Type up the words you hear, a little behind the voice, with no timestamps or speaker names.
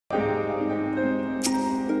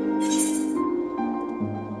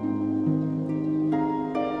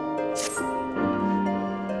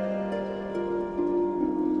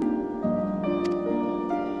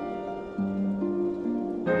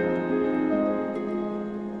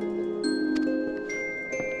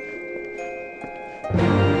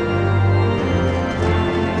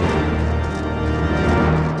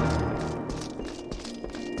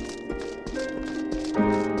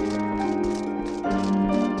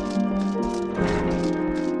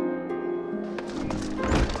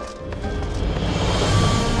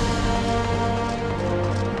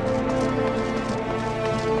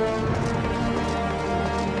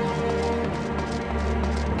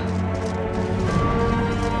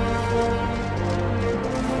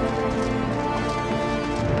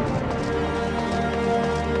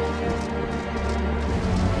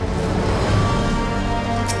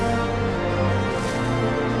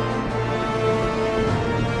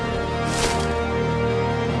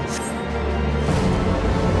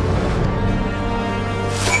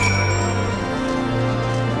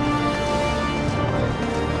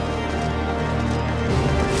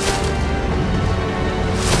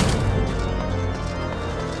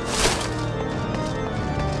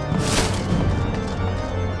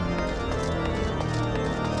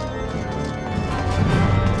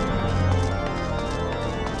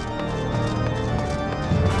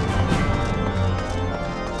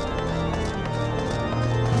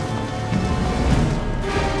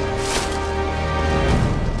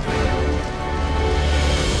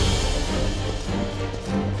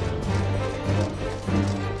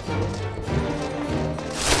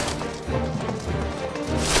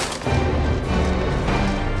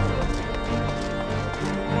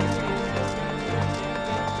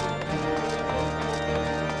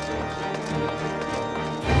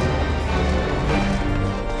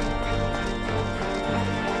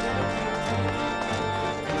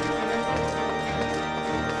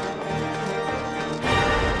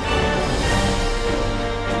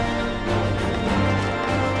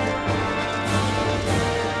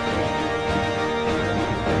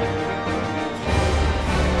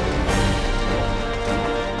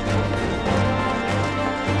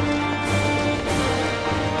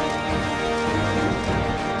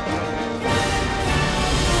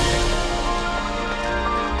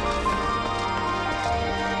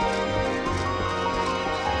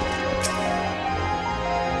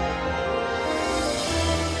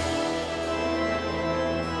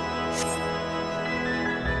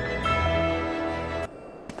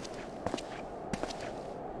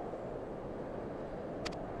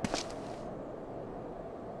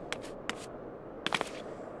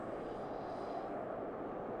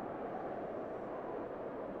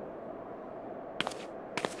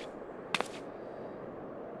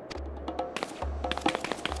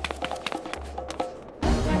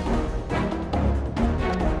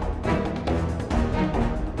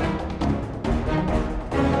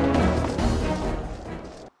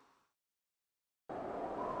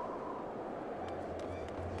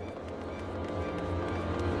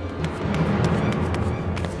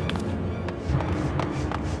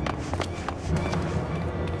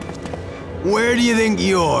Where do you think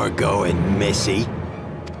you're going, missy?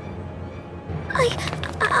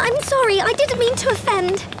 I'm sorry, I didn't mean to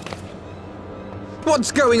offend.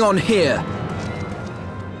 What's going on here?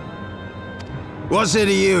 What's it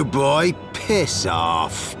to you, boy? Piss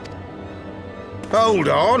off. Hold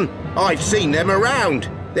on, I've seen them around.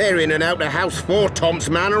 They're in and out of House Four Tom's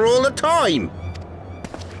Manor all the time.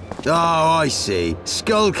 Oh, I see.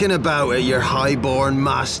 Skulking about at your highborn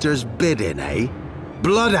master's bidding, eh?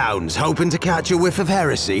 Bloodhounds hoping to catch a whiff of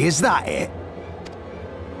heresy, is that it?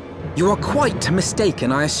 You are quite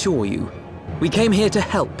mistaken, I assure you. We came here to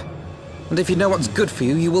help. And if you know what's good for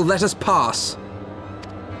you, you will let us pass.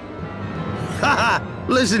 Haha!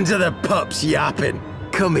 Listen to the pups yapping.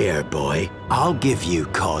 Come here, boy. I'll give you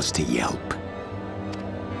cause to yelp.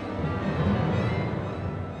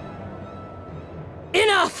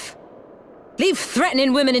 Enough! Leave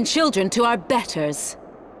threatening women and children to our betters.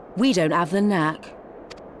 We don't have the knack.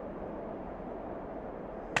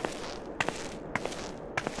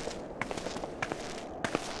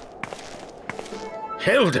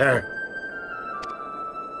 Hilda!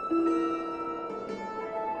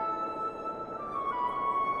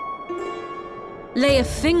 Lay a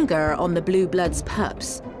finger on the Blue Blood's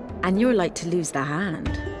pups, and you're like to lose the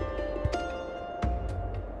hand.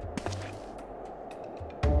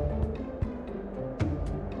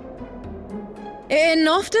 And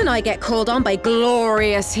often I get called on by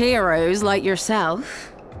glorious heroes like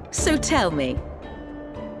yourself. So tell me,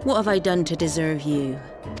 what have I done to deserve you?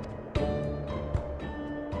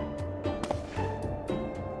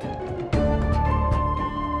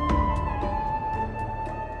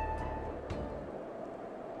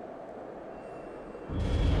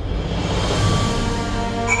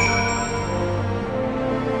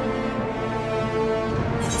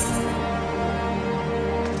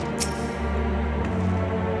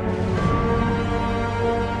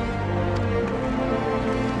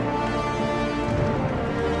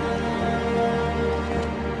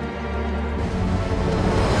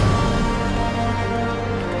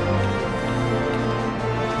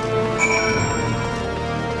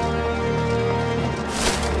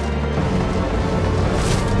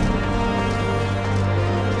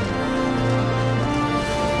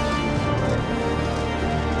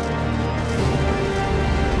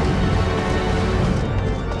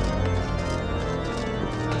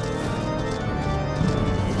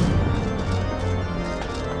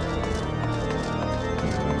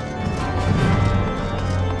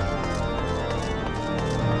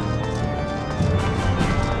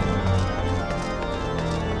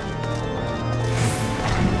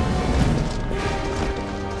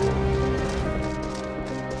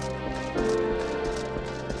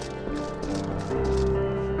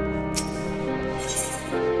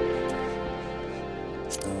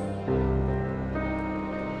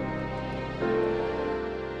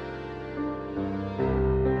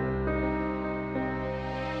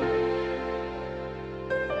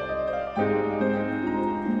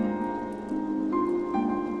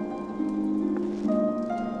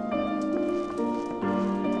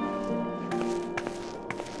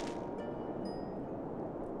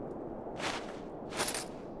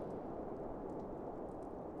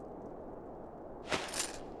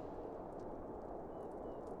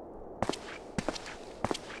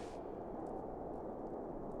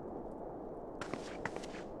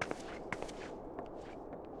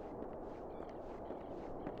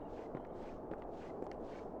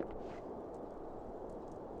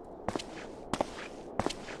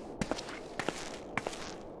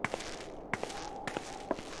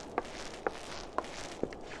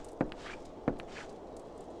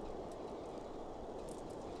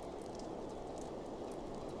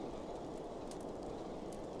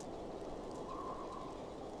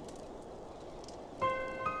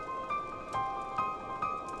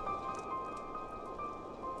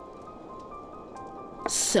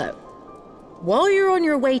 So, while you're on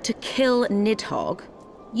your way to kill Nidhogg,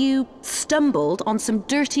 you stumbled on some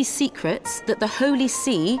dirty secrets that the Holy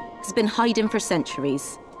See has been hiding for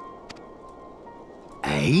centuries.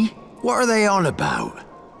 Eh? What are they on about?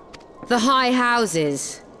 The High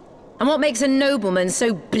Houses. And what makes a nobleman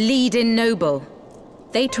so bleeding noble?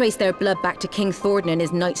 They trace their blood back to King Thordan and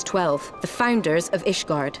his Knights 12, the founders of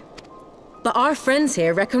Ishgard. But our friends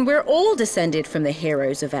here reckon we're all descended from the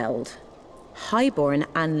heroes of Eld. Highborn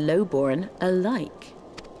and lowborn alike.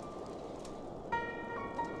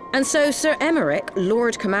 And so Sir Emmerich,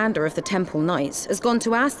 Lord Commander of the Temple Knights, has gone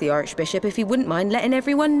to ask the Archbishop if he wouldn't mind letting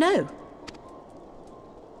everyone know.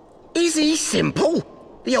 Is he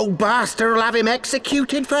simple? The old bastard will have him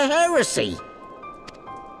executed for heresy.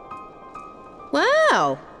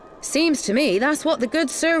 Wow! Seems to me that's what the good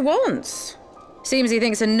sir wants. Seems he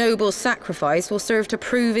thinks a noble sacrifice will serve to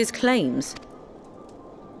prove his claims.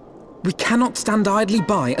 We cannot stand idly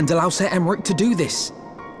by and allow Sir Emmerich to do this.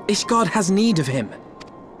 Ishgard has need of him.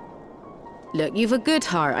 Look, you've a good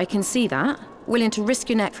heart, I can see that. Willing to risk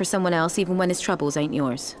your neck for someone else even when his troubles ain't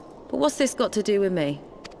yours. But what's this got to do with me?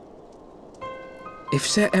 If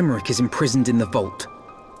Sir Emmerich is imprisoned in the vault,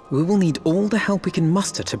 we will need all the help we can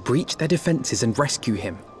muster to breach their defenses and rescue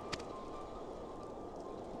him.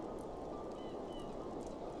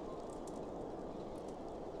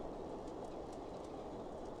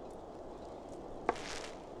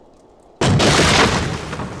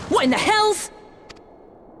 What in the hell's...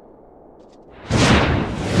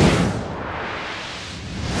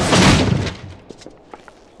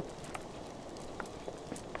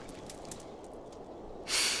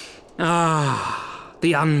 Ah,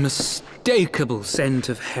 the unmistakable scent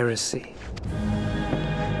of heresy.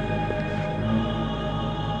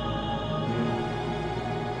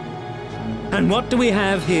 And what do we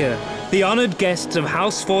have here? The honored guests of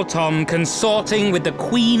House Fortom consorting with the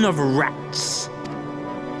Queen of Rats.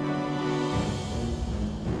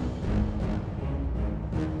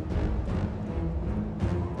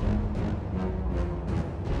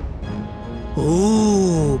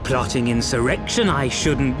 Ooh, plotting insurrection, I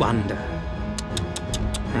shouldn't wonder.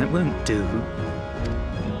 That won't do.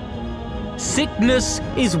 Sickness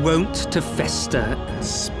is wont to fester and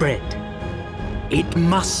spread. It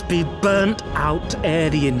must be burnt out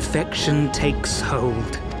ere the infection takes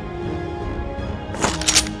hold.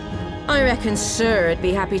 I reckon Sir'd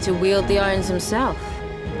be happy to wield the irons himself.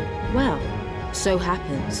 Well, so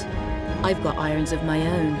happens I've got irons of my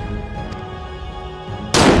own.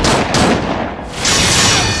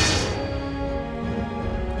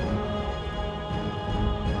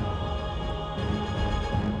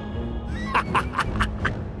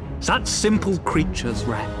 Such simple creatures,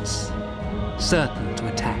 rats, certain to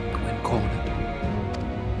attack when cornered.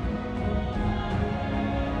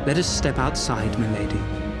 Let us step outside, milady.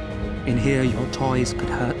 In here your toys could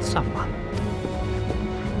hurt someone.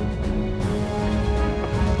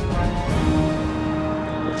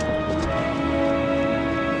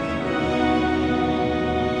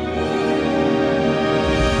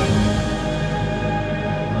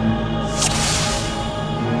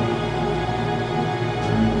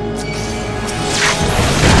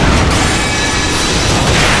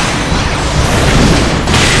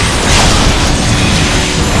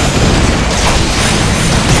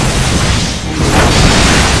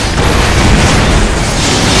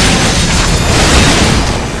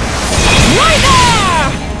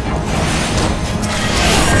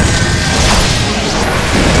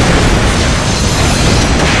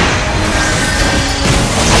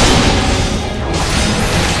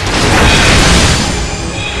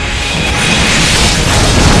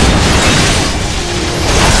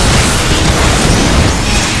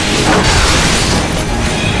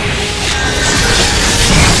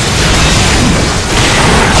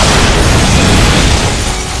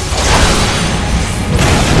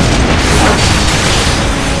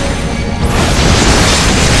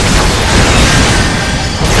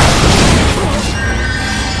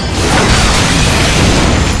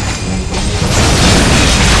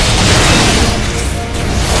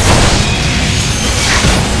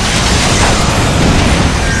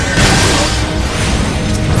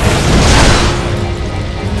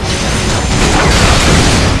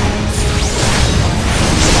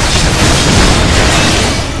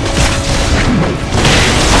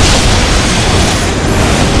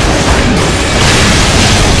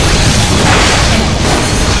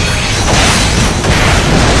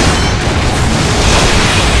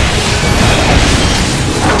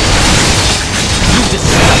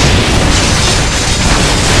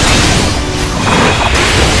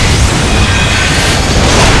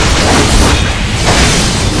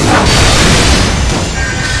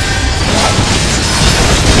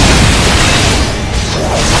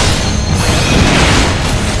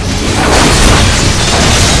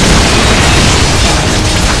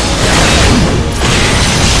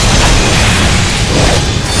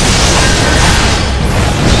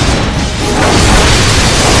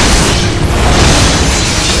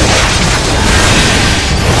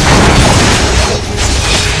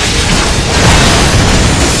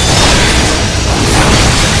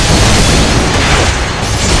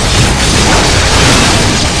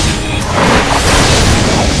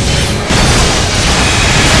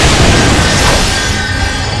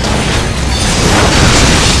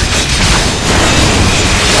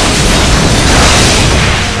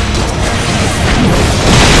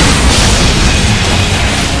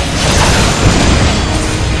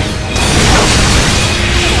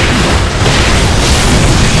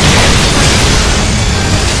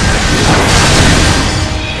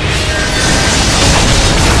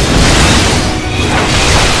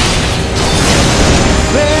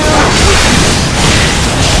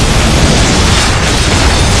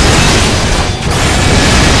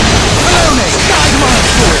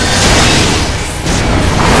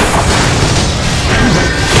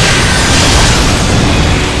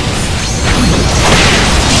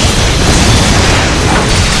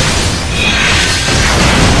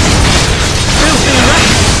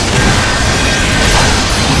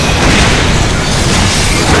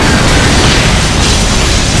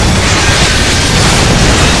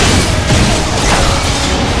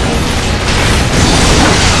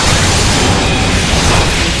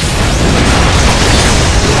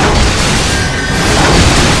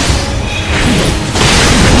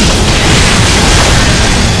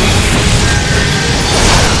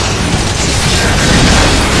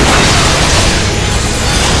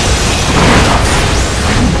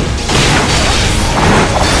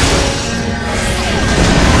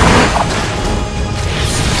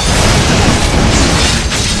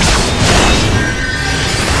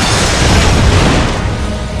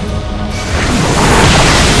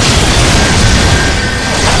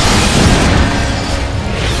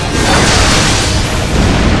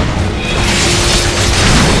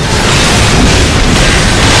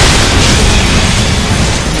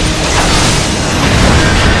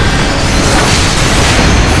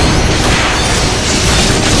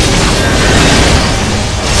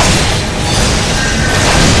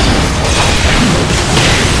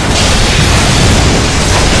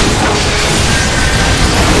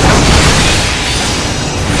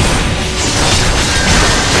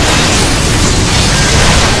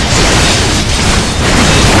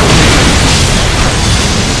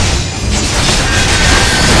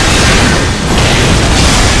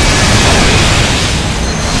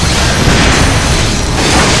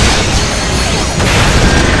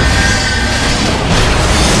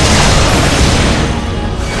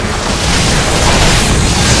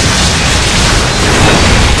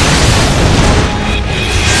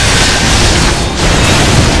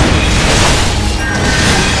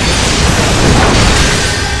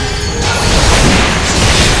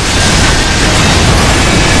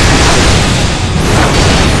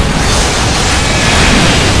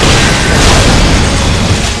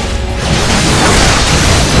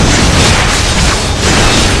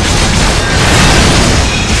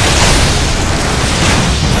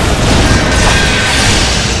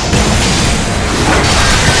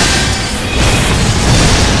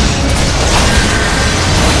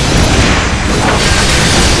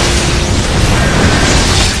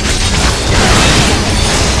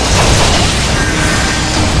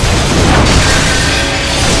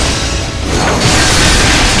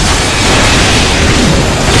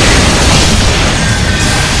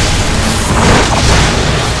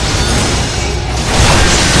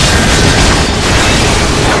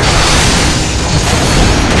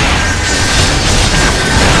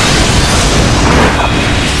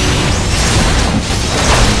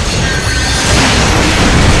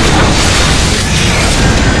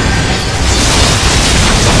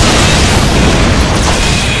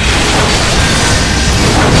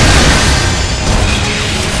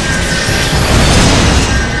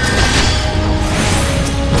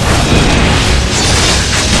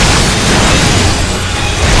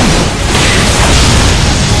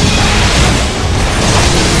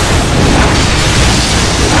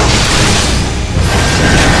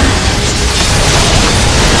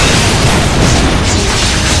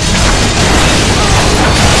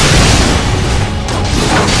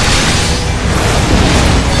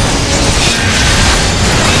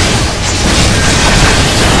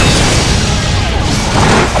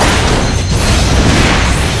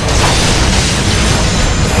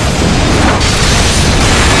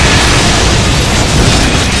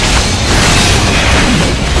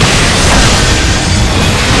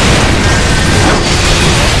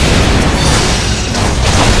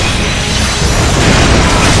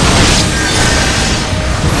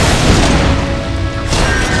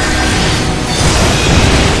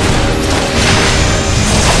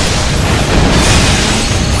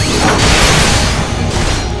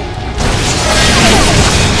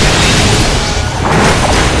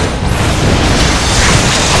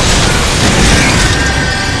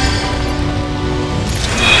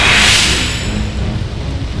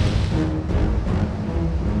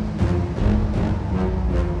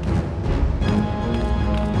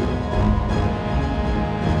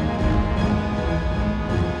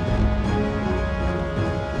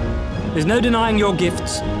 There's no denying your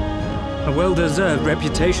gifts. A well-deserved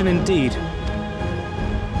reputation indeed.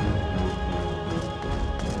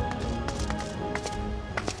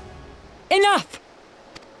 Enough!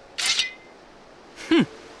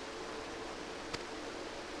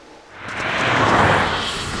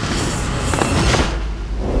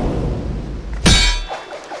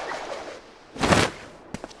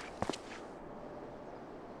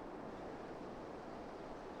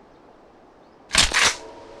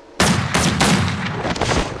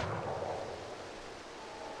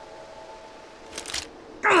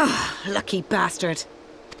 Lucky bastard.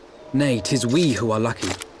 Nay, 'tis we who are lucky.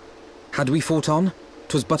 Had we fought on,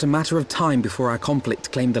 'twas but a matter of time before our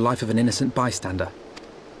conflict claimed the life of an innocent bystander.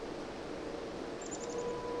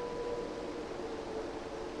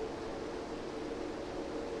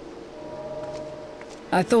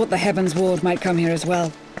 I thought the Heavenwardsl might come here as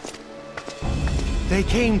well. They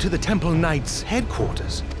came to the Temple Knights'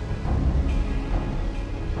 headquarters.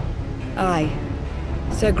 Aye.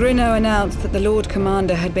 Sir Grinno announced that the Lord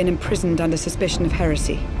Commander had been imprisoned under suspicion of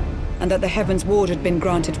heresy, and that the Heavenwardsl had been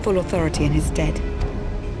granted full authority in his stead.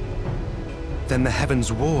 Then the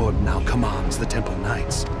Heavenwardsl now commands the Temple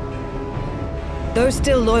Knights. Those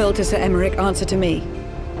still loyal to Sir Emmerich answer to me.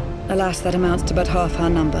 Alas, that amounts to but half our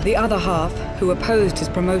number. The other half, who opposed his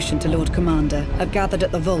promotion to Lord Commander, have gathered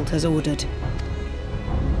at the vault as ordered.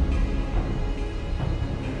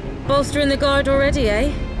 Bolstering the guard already,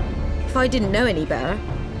 eh? If I didn't know any better,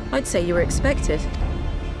 I'd say you were expected.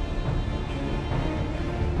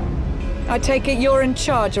 I take it you're in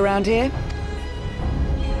charge around here?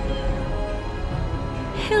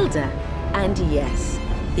 Hilda. And yes,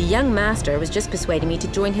 the young master was just persuading me to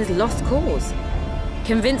join his lost cause.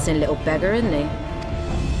 Convincing little beggar, isn't he?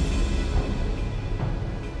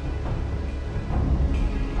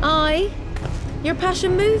 Aye. Your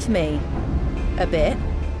passion moved me. A bit.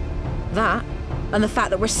 That, and the fact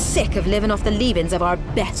that we're sick of living off the leavings of our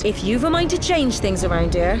best. If you've a mind to change things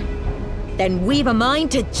around here, then we've a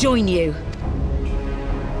mind to join you.